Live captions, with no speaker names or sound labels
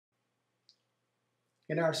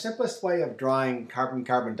In our simplest way of drawing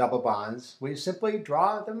carbon-carbon double bonds, we simply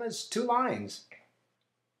draw them as two lines.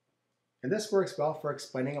 And this works well for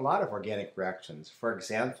explaining a lot of organic reactions. For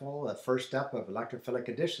example, the first step of electrophilic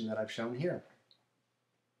addition that I've shown here.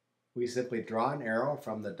 We simply draw an arrow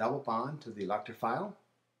from the double bond to the electrophile,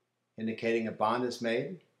 indicating a bond is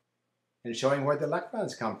made, and showing where the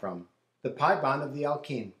electrons come from, the pi bond of the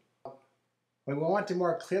alkene. When we want to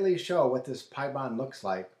more clearly show what this pi bond looks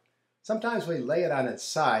like, sometimes we lay it on its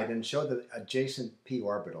side and show the adjacent p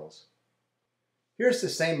orbitals. Here's the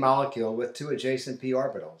same molecule with two adjacent p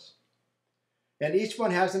orbitals. And each one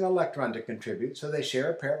has an electron to contribute, so they share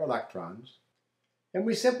a pair of electrons. And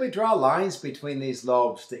we simply draw lines between these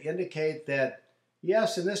lobes to indicate that,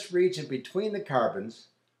 yes, in this region between the carbons,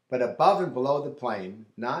 but above and below the plane,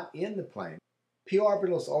 not in the plane, p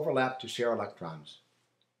orbitals overlap to share electrons.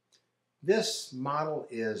 This model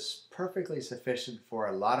is perfectly sufficient for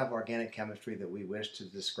a lot of organic chemistry that we wish to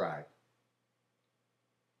describe.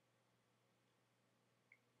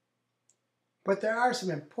 But there are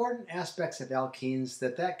some important aspects of alkenes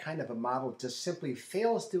that kind of a model just simply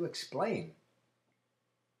fails to explain.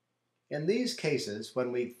 In these cases,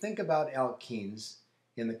 when we think about alkenes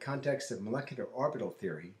in the context of molecular orbital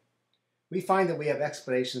theory, we find that we have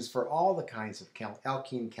explanations for all the kinds of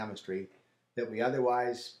alkene chemistry that we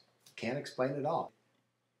otherwise can't explain at all.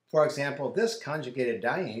 For example, this conjugated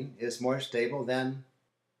diene is more stable than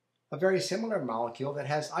a very similar molecule that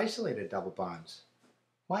has isolated double bonds.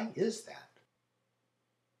 Why is that?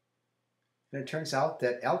 And it turns out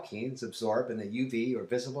that alkenes absorb in the UV or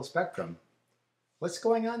visible spectrum. What's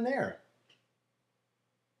going on there?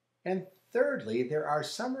 And thirdly, there are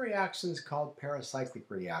some reactions called paracyclic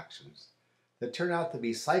reactions that turn out to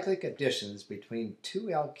be cyclic additions between two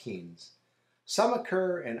alkenes. Some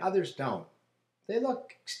occur and others don't. They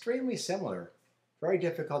look extremely similar. Very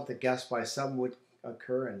difficult to guess why some would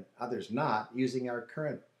occur and others not using our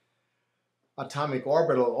current atomic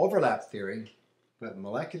orbital overlap theory, but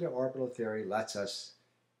molecular orbital theory lets us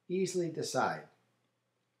easily decide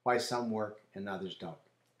why some work and others don't.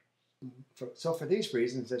 So for these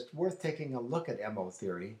reasons, it's worth taking a look at MO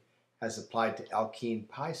theory as applied to alkene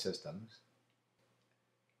pi systems.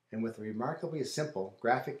 And with remarkably simple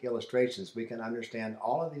graphic illustrations, we can understand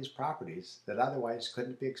all of these properties that otherwise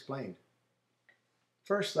couldn't be explained.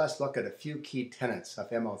 First, let's look at a few key tenets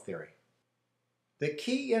of MO theory. The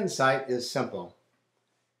key insight is simple.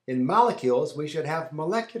 In molecules, we should have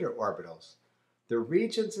molecular orbitals. The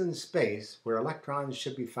regions in space where electrons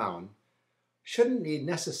should be found shouldn't be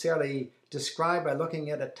necessarily described by looking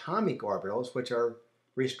at atomic orbitals, which are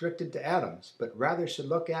restricted to atoms, but rather should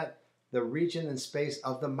look at the region in space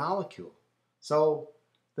of the molecule. So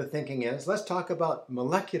the thinking is, let's talk about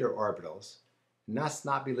molecular orbitals, and let's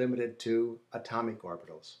not be limited to atomic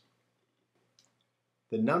orbitals.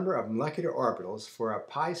 The number of molecular orbitals for a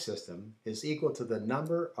pi system is equal to the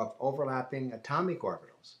number of overlapping atomic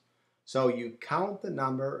orbitals. So you count the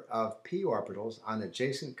number of p orbitals on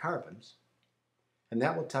adjacent carbons, and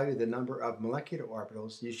that will tell you the number of molecular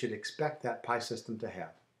orbitals you should expect that pi system to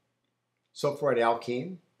have. So for an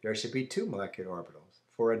alkene, there should be 2 molecular orbitals.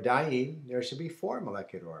 For a diene, there should be 4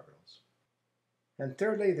 molecular orbitals. And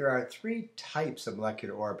thirdly, there are 3 types of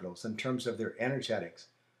molecular orbitals in terms of their energetics.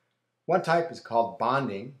 One type is called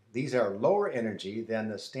bonding. These are lower energy than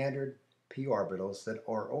the standard p orbitals that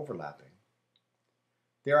are overlapping.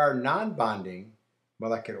 There are non-bonding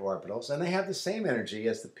molecular orbitals, and they have the same energy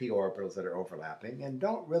as the p orbitals that are overlapping and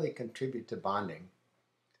don't really contribute to bonding.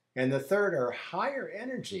 And the third are higher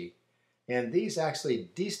energy, and these actually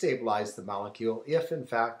destabilize the molecule if, in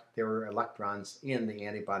fact, there are electrons in the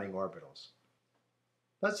antibonding orbitals.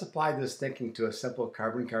 Let's apply this thinking to a simple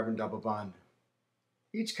carbon-carbon double bond.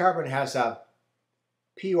 Each carbon has a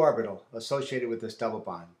p orbital associated with this double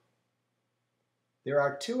bond. There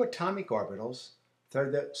are 2 atomic orbitals,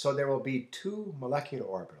 so there will be 2 molecular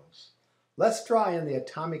orbitals. Let's draw in the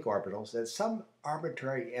atomic orbitals at some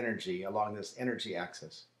arbitrary energy along this energy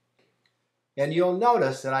axis. And you'll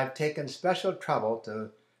notice that I've taken special trouble to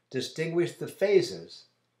distinguish the phases,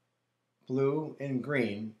 blue and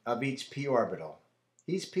green, of each p orbital.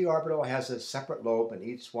 Each p orbital has a separate lobe and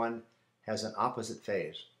each one has an opposite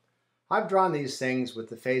phase. I've drawn these things with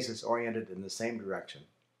the phases oriented in the same direction.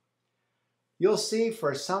 You'll see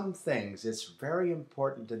for some things it's very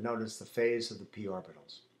important to notice the phase of the p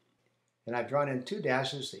orbitals. And I've drawn in 2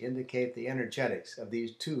 dashes to indicate the energetics of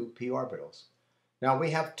these 2 p orbitals. Now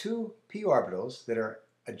we have 2 p orbitals that are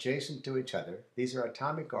adjacent to each other. These are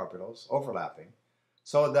atomic orbitals overlapping.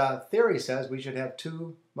 So the theory says we should have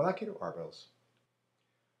 2 molecular orbitals.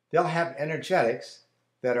 They'll have energetics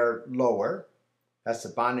that are lower, that's the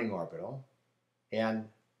bonding orbital, and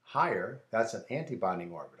higher, that's an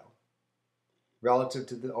antibonding orbital, relative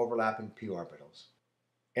to the overlapping p orbitals.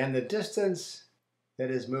 And the distance that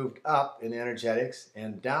is moved up in energetics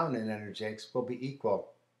and down in energetics will be equal.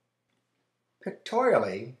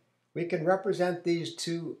 Pictorially, we can represent these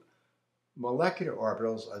two molecular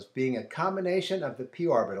orbitals as being a combination of the p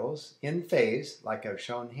orbitals in phase, like I've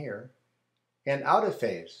shown here, and out of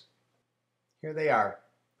phase. Here they are.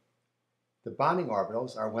 The bonding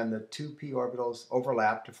orbitals are when the two p orbitals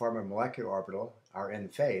overlap to form a molecular orbital, are in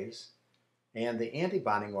phase, and the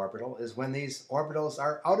antibonding orbital is when these orbitals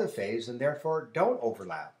are out of phase and therefore don't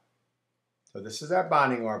overlap. So this is our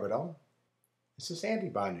bonding orbital. This is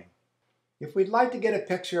antibonding. If we'd like to get a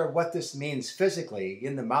picture of what this means physically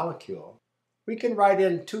in the molecule, we can write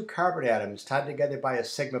in two carbon atoms tied together by a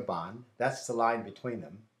sigma bond, that's the line between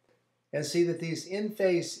them, and see that these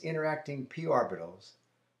in-phase interacting p orbitals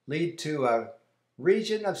lead to a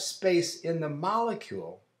region of space in the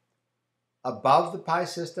molecule above the pi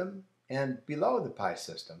system and below the pi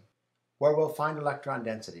system, where we'll find electron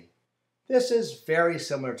density. This is very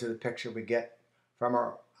similar to the picture we get from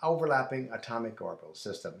our overlapping atomic orbital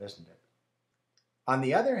system, isn't it? On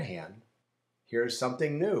the other hand, here's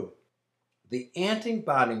something new. The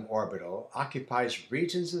antibonding orbital occupies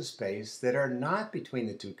regions of space that are not between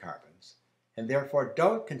the two carbons, and therefore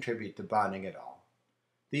don't contribute to bonding at all.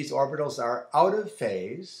 These orbitals are out of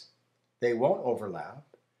phase, they won't overlap,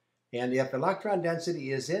 and if electron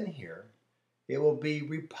density is in here, it will be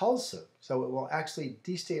repulsive, so it will actually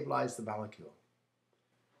destabilize the molecule.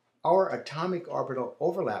 Our atomic orbital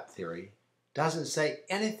overlap theory doesn't say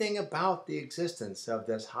anything about the existence of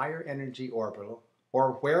this higher energy orbital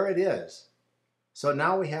or where it is. So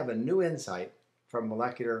now we have a new insight from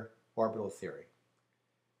molecular orbital theory.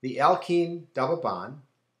 The alkene double bond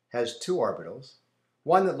has two orbitals,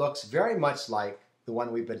 one that looks very much like the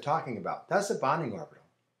one we've been talking about. That's a bonding orbital,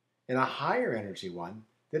 and a higher energy one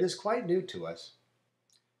that is quite new to us.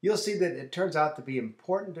 You'll see that it turns out to be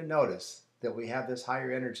important to notice that we have this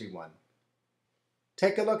higher energy one.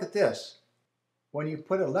 Take a look at this. When you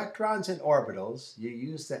put electrons in orbitals, you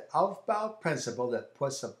use the Aufbau principle that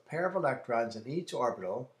puts a pair of electrons in each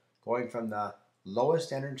orbital going from the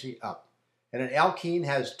lowest energy up. And an alkene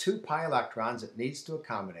has two pi electrons it needs to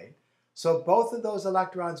accommodate, so both of those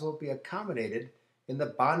electrons will be accommodated in the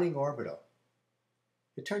bonding orbital.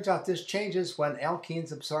 It turns out this changes when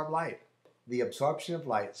alkenes absorb light. The absorption of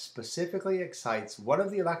light specifically excites one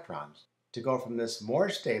of the electrons to go from this more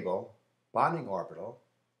stable bonding orbital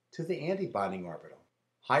to the antibonding orbital.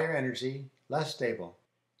 Higher energy, less stable.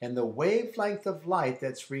 And the wavelength of light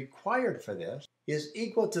that's required for this is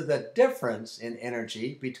equal to the difference in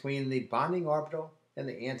energy between the bonding orbital and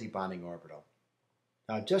the antibonding orbital.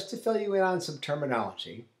 Now, just to fill you in on some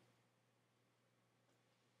terminology,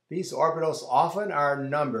 these orbitals often are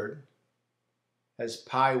numbered as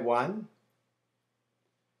pi 1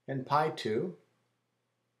 and pi 2,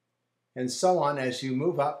 and so on as you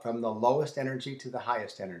move up from the lowest energy to the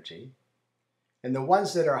highest energy. And the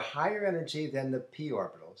ones that are higher energy than the p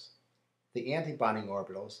orbitals, the antibonding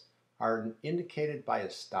orbitals, are indicated by a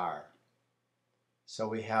star. So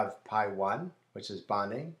we have pi 1, which is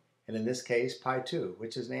bonding, and in this case pi 2,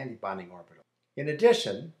 which is an antibonding orbital. In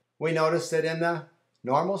addition, we notice that in the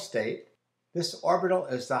normal state, this orbital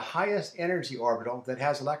is the highest energy orbital that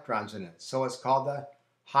has electrons in it, so it's called the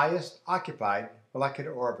highest occupied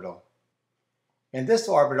molecular orbital. And this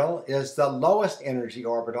orbital is the lowest energy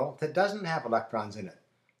orbital that doesn't have electrons in it,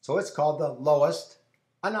 so it's called the lowest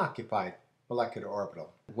unoccupied molecular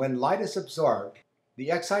orbital. When light is absorbed,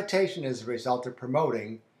 the excitation is a result of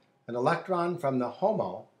promoting an electron from the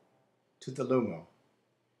HOMO to the LUMO.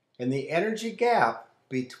 And the energy gap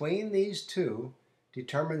between these two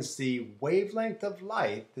determines the wavelength of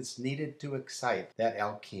light that's needed to excite that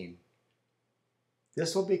alkene.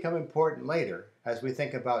 This will become important later as we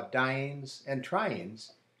think about dienes and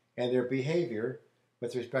trienes and their behavior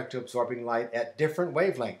with respect to absorbing light at different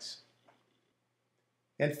wavelengths.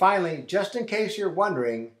 And finally, just in case you're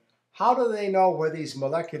wondering, how do they know where these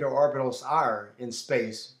molecular orbitals are in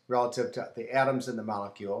space relative to the atoms in the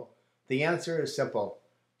molecule? The answer is simple: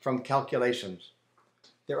 from calculations.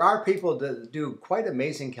 There are people that do quite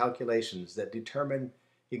amazing calculations that determine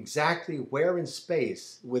exactly where in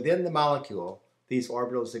space within the molecule these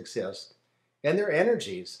orbitals exist and their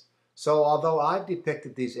energies. So although I've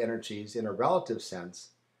depicted these energies in a relative sense,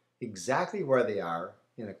 exactly where they are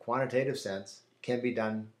in a quantitative sense can be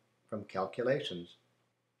done from calculations.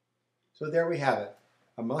 So there we have it,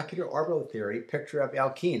 a molecular orbital theory picture of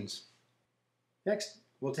alkenes. Next,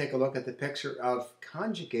 we'll take a look at the picture of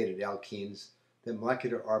conjugated alkenes that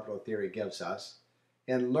molecular orbital theory gives us.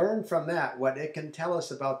 and learn from that what it can tell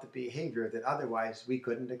us about the behavior that otherwise we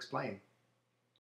couldn't explain.